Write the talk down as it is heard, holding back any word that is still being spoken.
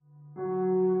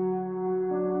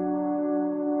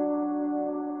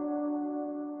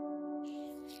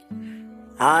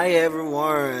Hi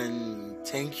everyone,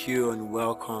 thank you and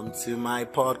welcome to my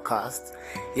podcast.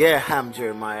 Yeah, I'm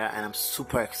Jeremiah and I'm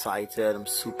super excited.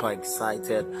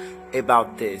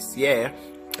 About this. Yeah,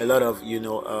 a lot of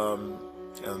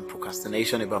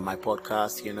procrastination about my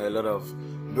podcast. A lot of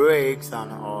breaks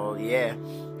and all. Yeah,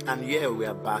 and yeah, we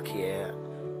are back here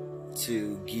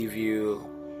to give you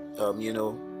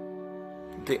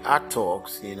the art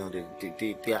talks,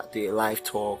 the live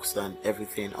talks and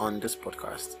everything on this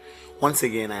podcast. Once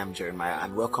again, I am Jeremiah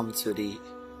and welcome to the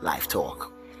live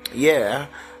talk. Yeah,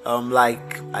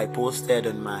 like I posted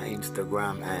on my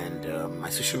Instagram and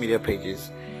my social media pages,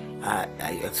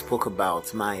 I spoke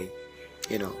about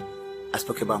you know, I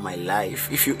spoke about my life.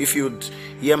 If you'd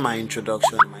hear my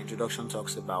introduction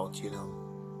talks about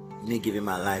me giving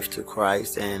my life to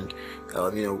Christ, and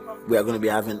we are going to be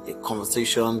having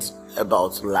conversations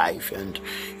about life, and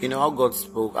how God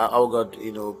spoke, how God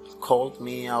called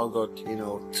me, how God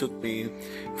took me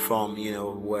from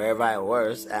wherever I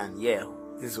was, and yeah,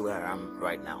 this is where I am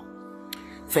right now.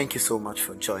 Thank you so much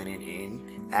for joining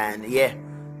in, and yeah,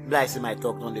 bless my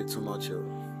talk, don't do too much.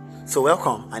 So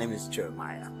welcome. My name is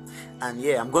Jeremiah, and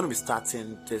yeah, I'm going to be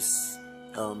starting this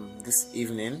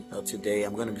evening or today.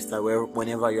 I'm going to be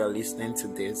whenever you are listening to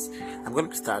this, I'm going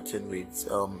to be starting with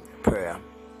prayer.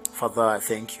 Father, I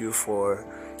thank you for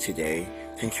today.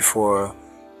 Thank you for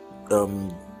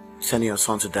sending your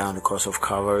son to die on the cross of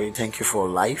Calvary. Thank you for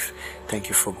life. Thank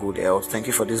you for good health. Thank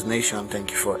you for this nation.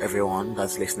 Thank you for everyone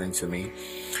that's listening to me.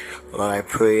 Lord, I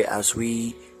pray as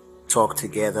we talk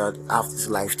together after this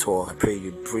live talk, I pray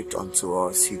you breathe onto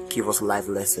us, you give us life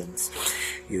lessons,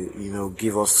 you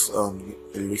give us a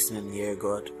listening ear,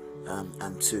 God,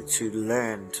 and to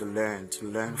learn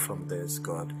from this,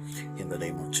 God, in the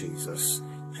name of Jesus.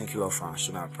 Thank you, Lord, for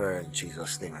answering our prayer. In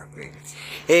Jesus' name I pray.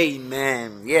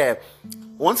 Amen. Yeah.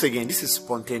 Once again, this is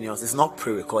spontaneous. It's not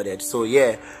pre-recorded. So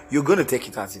yeah, you're going to take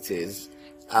it as it is.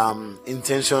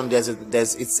 Intention,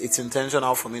 it's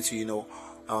intentional for me to,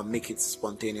 make it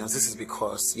spontaneous. This is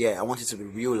because I want it to be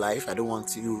real life. I don't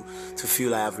want you to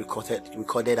feel I have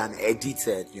recorded and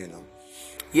edited.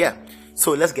 Yeah.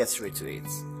 So let's get straight to it.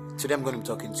 Today I'm going to be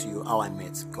talking to you how I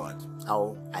met God,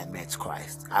 how I met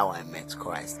Christ.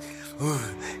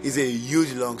 It's a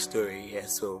huge long story. Yeah.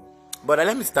 So, but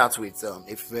let me start with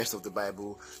a verse of the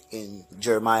Bible in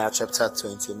Jeremiah chapter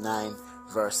 29,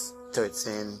 verse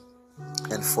 13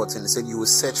 and 14. It said, "You will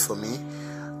search for me.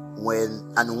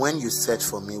 When you search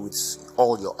for me with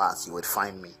all your heart, you would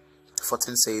find me."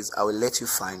 14 says, "I will let you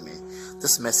find me."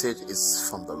 This message is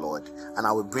from the Lord, and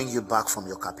I will bring you back from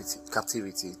your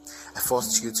captivity. I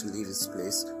forced you to leave this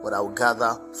place, but I will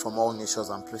gather from all nations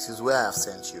and places where I have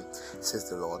sent you, says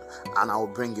the Lord, and I will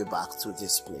bring you back to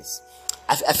this place.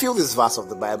 I feel this verse of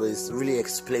the Bible is really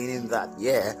explaining that,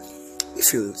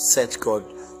 if you search God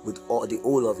with all the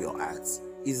whole of your heart,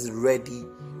 He's ready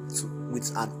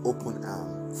with an open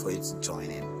arm for you to join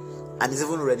Him, and He's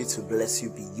even ready to bless you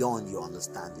beyond your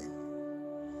understanding.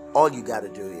 All you gotta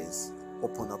do is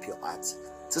open up your heart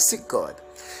to seek God.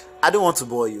 I don't want to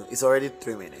bore you. It's already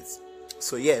 3 minutes,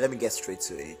 so let me get straight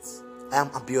to it. I am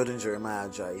Abiodun Jeremiah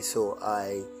Ajayi. So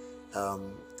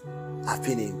I've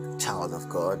been a child of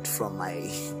God from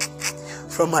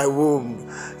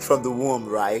the womb,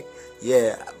 right?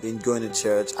 Yeah, I've been going to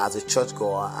church as a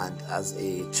churchgoer and as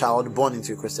a child born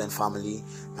into a Christian family.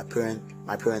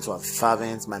 My parents were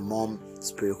fervent. My mom,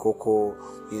 Spirit Coco,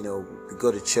 we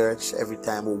go to church every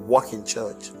time. We walk in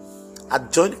church. I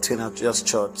joined the teenagers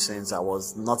church since I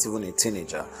was not even a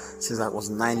teenager. Since I was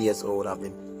 9 years old, I've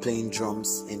been playing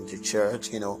drums in the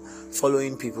church,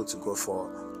 following people to go for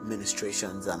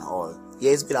ministrations and all.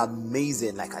 It's been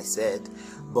amazing, like I said,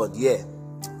 but I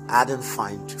hadn't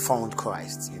found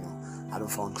Christ. I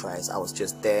hadn't found Christ. I was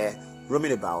just there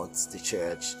roaming about the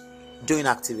church, doing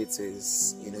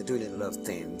activities, doing a lot of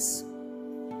things.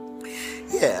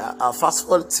 Fast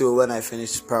forward to when I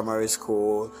finished primary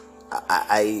school.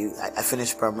 I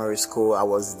finished primary school. I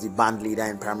was the band leader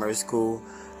in primary school,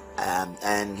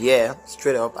 and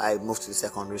straight up I moved to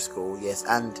secondary school. Yes,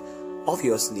 and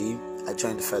obviously I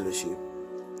joined the fellowship.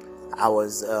 I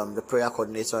was the prayer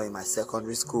coordinator in my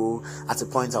secondary school. At a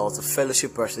point, I was the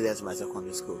fellowship president in my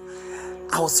secondary school.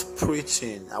 I was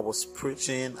preaching.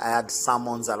 I had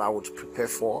sermons that I would prepare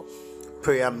for,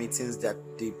 prayer meetings that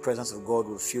the presence of God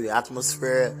would fill the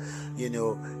atmosphere.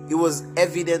 It was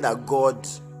evident that God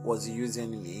was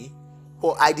using me,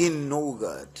 but I didn't know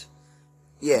God.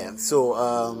 So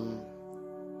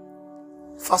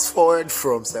fast forward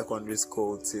from secondary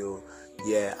school till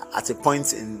at a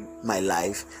point in my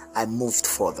life I moved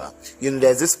further.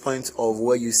 There's this point of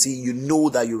where you see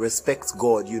that you respect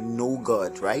God,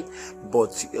 God, right?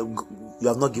 But you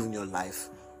have not given your life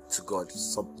to God,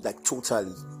 so like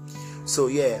totally. So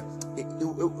yeah, it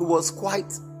was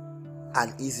quite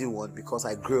an easy one because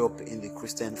I grew up in the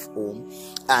Christian home,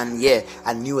 and yeah,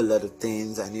 I knew a lot of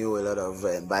things. I knew a lot of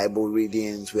Bible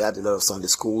readings. We had a lot of Sunday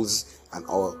schools and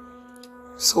all.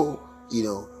 So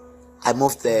I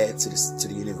moved there to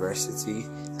the university,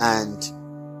 and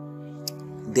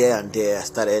there I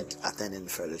started attending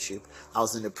fellowship. I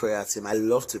was in the prayer team. I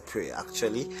love to pray,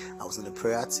 actually. I was in the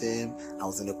prayer team. I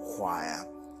was in the choir,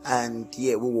 and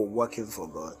yeah, we were working for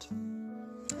God.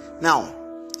 Now,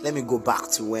 let me go back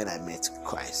to when I met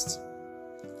Christ.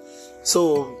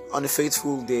 So, on a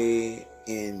fateful day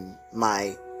in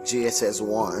my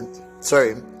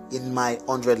in my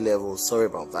 100 level, sorry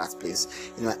about that, please.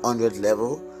 In my 100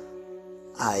 level,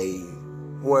 I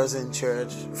was in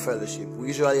church fellowship. We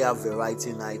usually have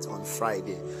variety night on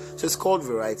Friday. So it's called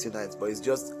variety night, but it's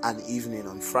just an evening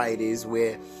on Fridays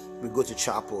where we go to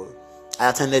chapel. I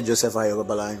attended Joseph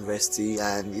Ayobabala University,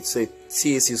 and it's a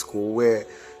CAC school where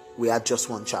we had just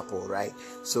one chapel, right?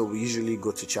 So we usually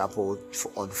go to chapel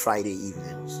on Friday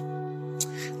evenings.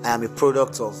 I am a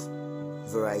product of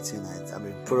variety night. I'm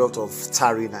a product of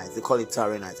Tarry night. They call it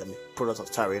Tarry night. I'm a product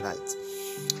of Tarry night.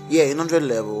 Yeah, in 100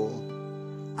 level,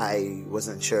 I was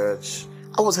in church.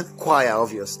 I was in choir,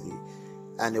 obviously,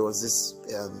 and there was this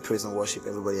praise and worship.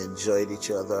 Everybody enjoyed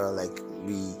each other. Like,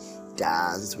 we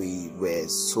danced. We were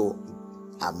so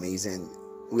amazing.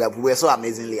 We were so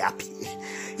amazingly happy.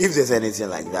 If there's anything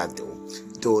like that,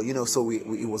 though, so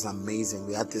it was amazing.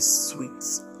 We had this sweet,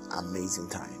 amazing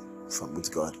time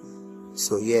with God.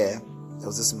 So yeah, there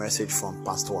was this message from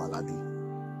Pastor Alabi,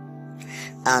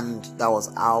 and that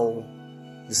was how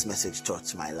this message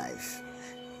touched my life.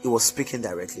 It was speaking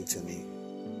directly to me.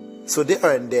 So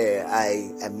there and there,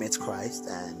 I met Christ,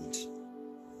 and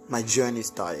my journey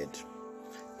started.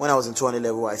 When I was in 200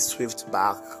 level, I swift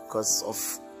back because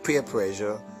of peer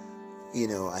pressure.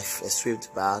 I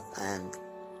swift back, and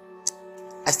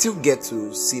I still get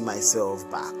to see myself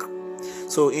back.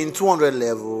 So in 200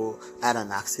 level, I had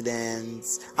an accident.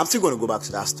 I'm still going to go back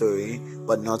to that story,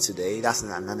 but not today. That's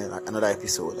in another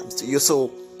episode.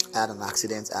 I had an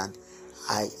accident, and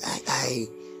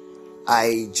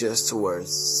I just was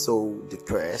so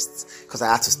depressed because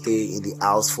I had to stay in the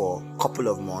house for a couple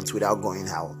of months without going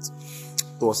out.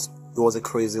 It was a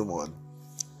crazy one.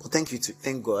 But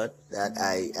thank God that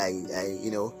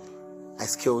I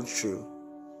scaled through.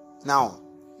 Now,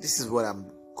 this is what I'm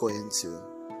going to.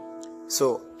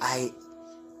 So I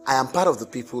am part of the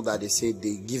people that they say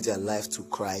they give their life to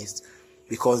Christ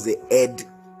because they heard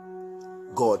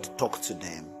God talk to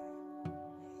them.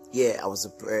 Yeah, I was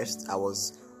depressed. I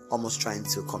was almost trying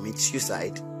to commit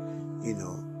suicide,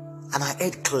 and I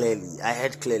heard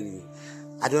clearly.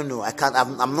 I don't know.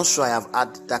 I'm not sure I have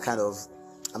had that kind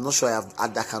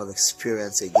of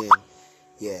experience again.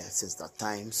 Yeah, since that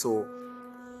time. So,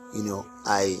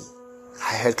 I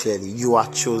heard clearly, you are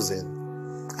chosen.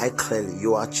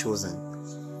 You are chosen.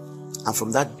 And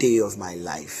from that day of my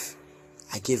life,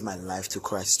 I gave my life to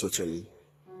Christ totally.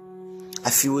 I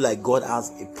feel like God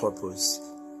has a purpose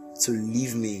to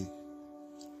leave me,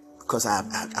 because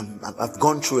I've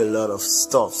gone through a lot of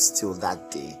stuff still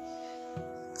that day.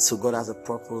 So God has a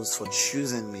purpose for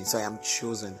choosing me. So I am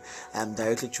chosen. I am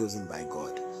directly chosen by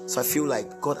God. So I feel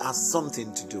like God has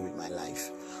something to do with my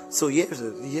life. So here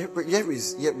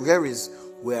is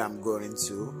where I'm going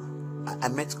to. I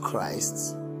met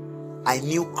Christ. I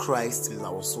knew Christ since I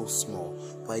was so small,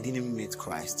 but I didn't meet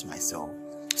Christ myself.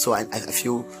 So I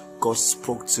feel God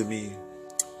spoke to me.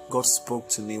 God spoke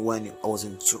to me when I was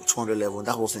in 200 level.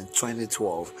 That was in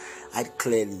 2012.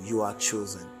 Clearly, you are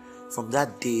chosen. From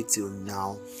that day till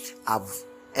now, I've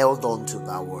held on to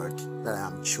that word that I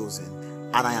am chosen,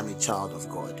 and I am a child of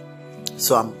God.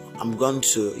 So I'm going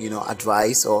to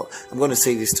advise, or I'm going to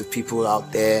say this to people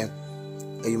out there.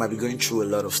 You might be going through a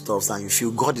lot of stuff and you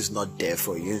feel God is not there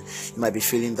for you. You might be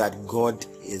feeling that God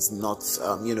is not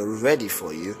ready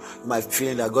for you. You might be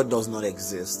feeling that God does not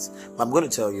exist. But I'm going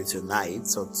to tell you tonight,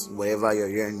 so wherever you're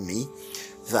hearing me,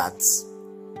 that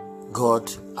God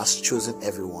has chosen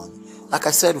everyone. Like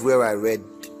I said, where I read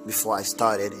before I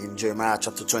started in Jeremiah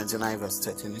chapter 29 verse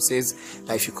 13, it says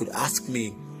that if you could ask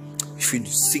me, if you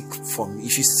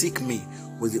seek me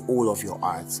with the whole of your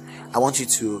heart, I want you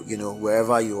to,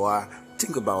 wherever you are,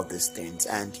 think about these things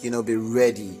and be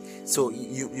ready. So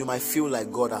you might feel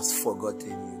like God has forgotten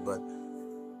you, but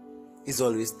He's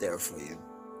always there for you.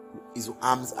 His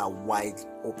arms are wide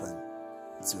open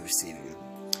to receive you.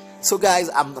 So guys,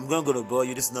 I'm gonna go to bore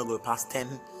you. This is not going to pass 10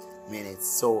 minutes.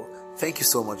 So thank you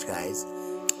so much, guys.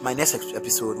 My next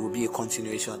episode will be a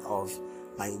continuation of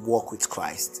my walk with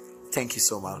Christ. Thank you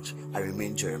so much. I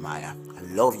remain Jeremiah. I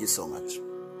love you so much.